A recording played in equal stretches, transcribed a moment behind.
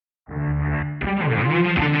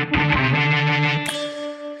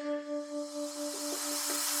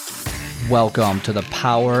Welcome to the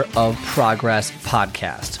Power of Progress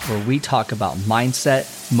podcast, where we talk about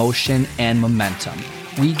mindset, motion, and momentum.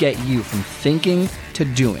 We get you from thinking to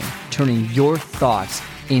doing, turning your thoughts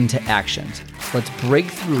into actions. Let's break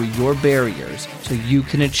through your barriers so you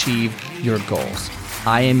can achieve your goals.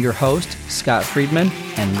 I am your host, Scott Friedman,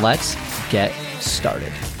 and let's get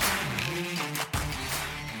started.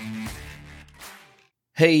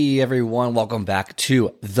 Hey everyone, welcome back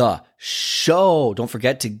to the show. Don't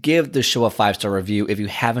forget to give the show a 5-star review if you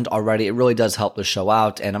haven't already. It really does help the show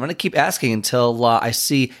out. And I'm going to keep asking until I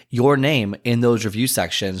see your name in those review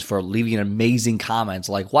sections for leaving amazing comments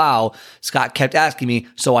like, wow, Scott kept asking me,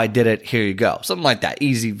 so I did it. Here you go. Something like that.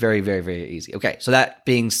 Easy, very, very, very easy. Okay, so that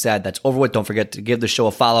being said, that's over with. Don't forget to give the show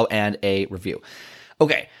a follow and a review.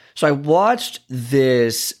 Okay. So I watched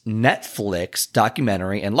this Netflix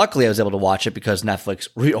documentary, and luckily I was able to watch it because Netflix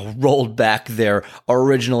rolled back their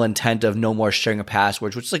original intent of no more sharing of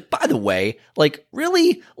passwords, which is like, by the way, like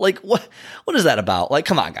really? Like what is that about? Like,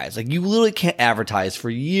 come on guys. Like you literally can't advertise for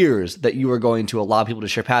years that you are going to allow people to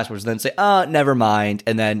share passwords and then say, never mind.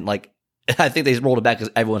 And then like, I think they rolled it back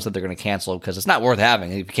because everyone said they're going to cancel it because it's not worth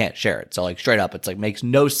having if you can't share it. So like straight up, it's like makes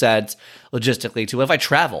no sense logistically to if I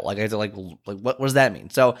travel, like I have to like what does that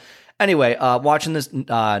mean? So anyway, watching this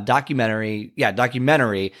documentary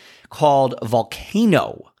called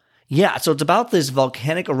Volcano. Yeah, so it's about this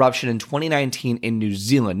volcanic eruption in 2019 in New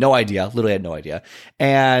Zealand. No idea, literally had no idea.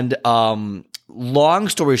 And long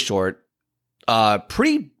story short,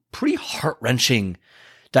 pretty heart-wrenching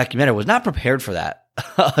documentary. Was not prepared for that.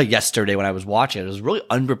 Yesterday when I was watching it. I was really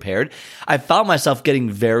unprepared. I found myself getting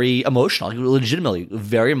very emotional, like legitimately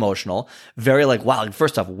very emotional, very like, wow, like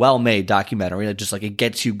first off, well-made documentary. It just like it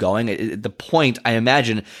gets you going. The point, I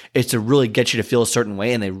imagine, is to really get you to feel a certain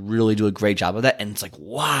way, and they really do a great job of that. And it's like,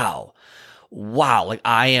 wow, like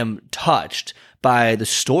I am touched by the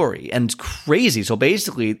story, and it's crazy. So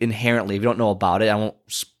basically, inherently, if you don't know about it,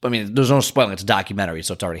 there's no spoiling. It's a documentary,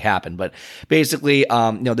 so it's already happened. But basically,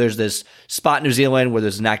 there's this spot in New Zealand where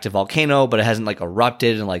there's an active volcano, but it hasn't like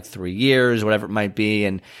erupted in like 3 years, whatever it might be,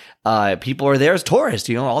 and people are there as tourists.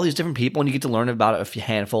 All these different people, and you get to learn about a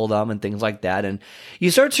handful of them and things like that. And you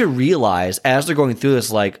start to realize as they're going through this,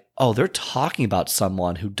 like, oh, they're talking about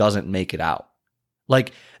someone who doesn't make it out.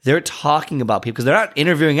 Like they're talking about people because they're not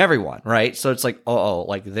interviewing everyone, right? So it's like,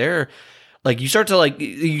 like they're like you start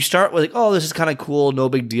with like, oh, this is kind of cool, no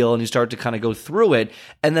big deal, and you start to kind of go through it,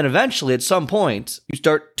 and then eventually at some point you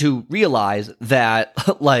start to realize that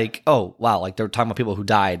like, oh wow, like they're talking about people who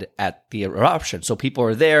died at the eruption. So people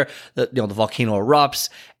are there, the volcano erupts,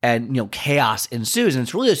 and chaos ensues, and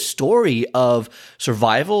it's really a story of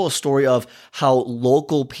survival, a story of how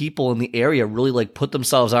local people in the area really like put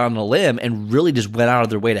themselves out on a limb and really just went out of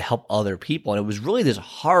their way to help other people, and it was really this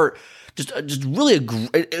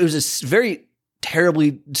it was a very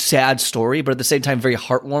terribly sad story, but at the same time very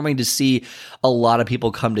heartwarming to see a lot of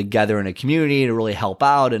people come together in a community to really help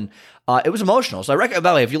out, and it was emotional. So I recommend,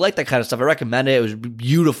 by the way, if you like that kind of stuff, I recommend it. It was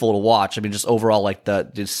beautiful to watch. I mean, just overall like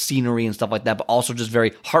the scenery and stuff like that, but also just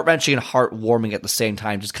very heart-wrenching and heartwarming at the same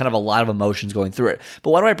time, just kind of a lot of emotions going through it.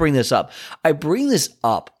 But why do I bring this up? I bring this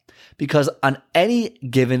up because on any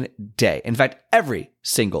given day, in fact, every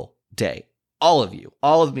single day, all of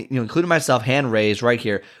me, including myself, hand raised right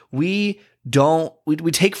here, we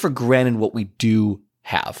take for granted what we do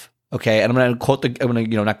have. Okay. And I'm going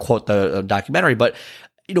to not quote the documentary, but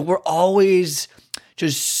we're always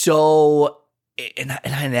just so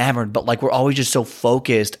enamored, but like we're always just so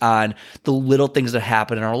focused on the little things that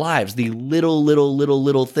happen in our lives, the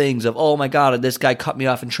little things of, oh my God, this guy cut me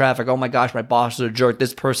off in traffic. Oh my gosh, my boss is a jerk.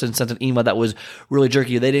 This person sent an email that was really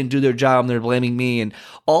jerky. They didn't do their job and they're blaming me, and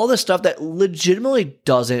all this stuff that legitimately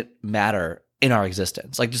doesn't matter in our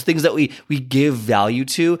existence. Like just things that we give value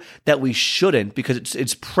to that we shouldn't, because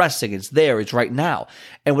it's pressing, it's there, it's right now.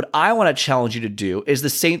 And what I want to challenge you to do is the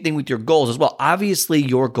same thing with your goals as well. Obviously,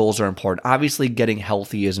 your goals are important. Obviously, getting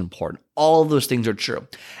healthy is important. All of those things are true.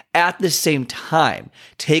 At the same time,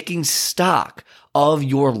 taking stock of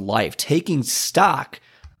your life, taking stock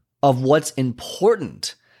of what's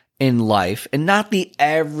important in life, and not the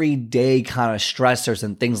everyday kind of stressors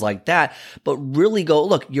and things like that, but really go,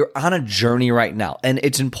 look, you're on a journey right now, and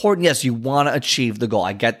it's important. Yes, you want to achieve the goal.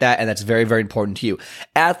 I get that, and that's very, very important to you.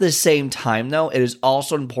 At the same time, though, it is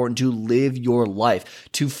also important to live your life,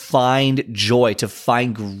 to find joy, to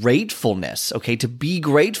find gratefulness, okay, to be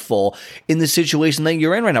grateful in the situation that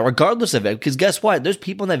you're in right now, regardless of it, because guess what? There's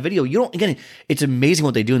people in that video, it's amazing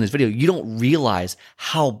what they do in this video. You don't realize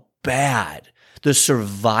how bad the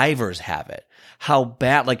survivors have it, how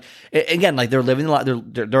bad, like, again, like they're living a lot,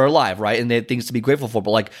 they're alive, right? And they have things to be grateful for. But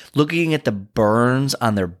like looking at the burns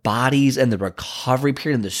on their bodies and the recovery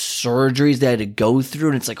period and the surgeries they had to go through.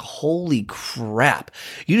 And it's like, holy crap.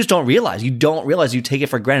 You just don't realize. You don't realize you take it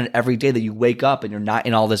for granted every day that you wake up and you're not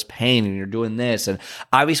in all this pain and you're doing this. And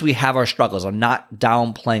obviously we have our struggles. I'm not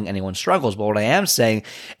downplaying anyone's struggles, but what I am saying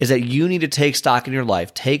is that you need to take stock in your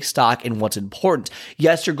life, take stock in what's important.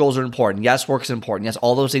 Yes, your goals are important. Yes, work is important. Yes,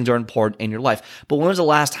 all those things are important in your life. But when was the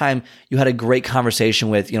last time you had a great conversation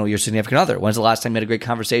with, your significant other? When's the last time you had a great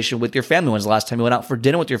conversation with your family? When's the last time you went out for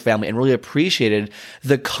dinner with your family and really appreciated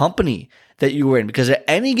the company that you were in? Because at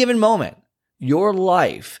any given moment, your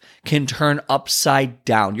life can turn upside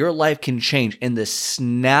down. Your life can change in the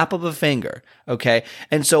snap of a finger, okay?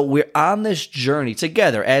 And so we're on this journey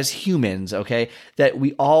together as humans, okay, that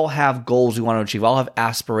we all have goals we want to achieve, all have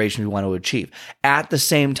aspirations we want to achieve. At the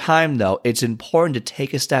same time, though, it's important to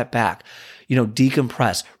take a step back,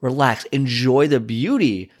 decompress, relax, enjoy the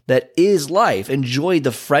beauty that is life, enjoy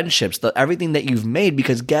the friendships, everything that you've made,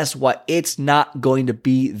 because guess what? It's not going to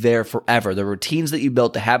be there forever. The routines that you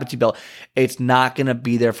built, the habits you built, it's not going to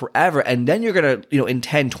be there forever. And then you're going to, in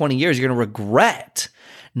 10, 20 years, you're going to regret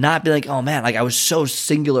not be like, oh man, like I was so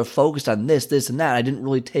singular focused on this, and that. I didn't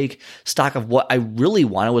really take stock of what I really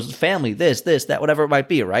wanted was family, this, that, whatever it might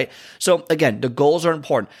be, right? So again, the goals are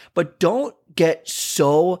important, but don't get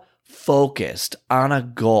so focused on a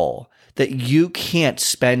goal that you can't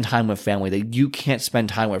spend time with family, that you can't spend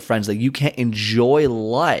time with friends, that you can't enjoy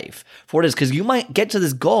life for what it is. Because you might get to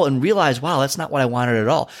this goal and realize, wow, that's not what I wanted at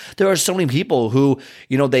all. There are so many people who,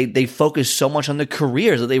 they focus so much on their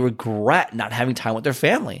careers that they regret not having time with their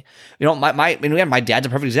family. My dad's a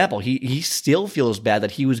perfect example. He still feels bad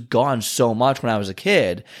that he was gone so much when I was a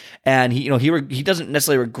kid. And he doesn't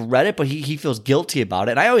necessarily regret it, but he feels guilty about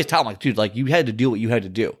it. And I always tell him, like, dude, like you had to do what you had to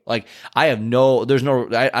do. Like I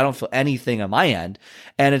don't feel anything on my end.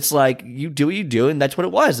 And it's like, you do what you do, and that's what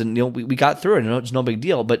it was. And we got through it, and it's no big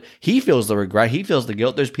deal. But he feels the regret, he feels the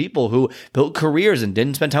guilt. There's people who built careers and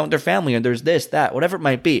didn't spend time with their family, and there's this, that, whatever it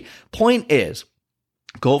might be. Point is,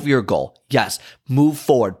 go for your goal. Yes. Move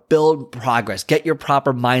forward, build progress, get your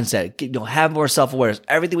proper mindset, have more self-awareness.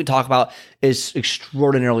 Everything we talk about is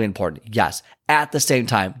extraordinarily important. Yes. At the same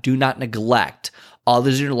time, do not neglect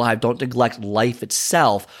others in your life. Don't neglect life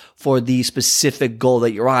itself for the specific goal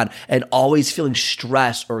that you're on, and always feeling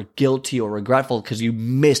stressed or guilty or regretful because you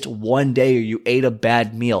missed one day or you ate a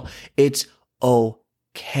bad meal. It's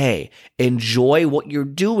okay. Enjoy what you're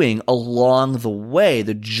doing along the way.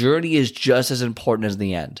 The journey is just as important as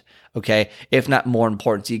the end. Okay. If not more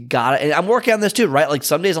important. So you gotta, and I'm working on this too, right? Like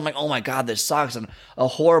some days I'm like, oh my God, this sucks and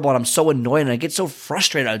horrible. And I'm so annoyed and I get so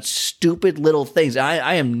frustrated on stupid little things.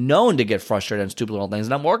 I am known to get frustrated on stupid little things,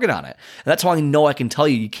 and I'm working on it. And that's how I know I can tell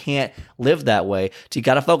you can't live that way. So you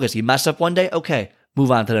gotta focus. You mess up one day. Okay. Move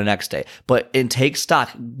on to the next day. And take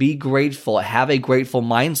stock, be grateful, have a grateful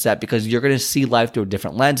mindset, because you're going to see life through a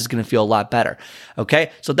different lens. It's going to feel a lot better. Okay.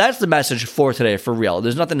 So that's the message for today, for real.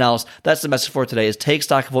 There's nothing else. That's the message for today, is take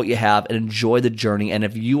stock of what you have and enjoy the journey. And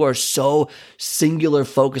if you are so singular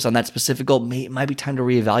focused on that specific goal, it might be time to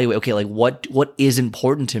reevaluate. Okay. Like what is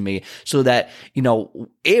important to me, so that,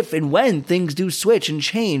 if and when things do switch and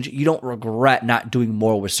change, you don't regret not doing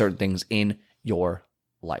more with certain things in your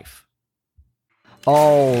life.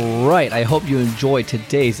 All right, I hope you enjoyed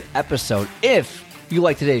today's episode. If you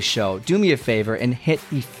like today's show, do me a favor and hit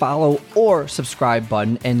the follow or subscribe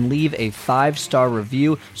button and leave a 5-star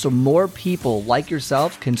review so more people like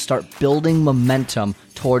yourself can start building momentum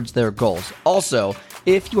towards their goals. Also,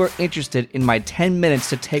 if you are interested in my 10 minutes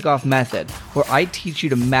to take off method, where I teach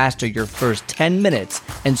you to master your first 10 minutes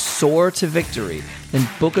and soar to victory, then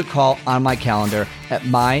book a call on my calendar at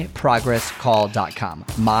myprogresscall.com.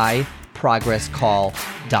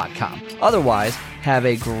 myprogresscall.com. Otherwise, have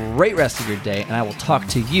a great rest of your day, and I will talk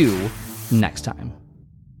to you next time.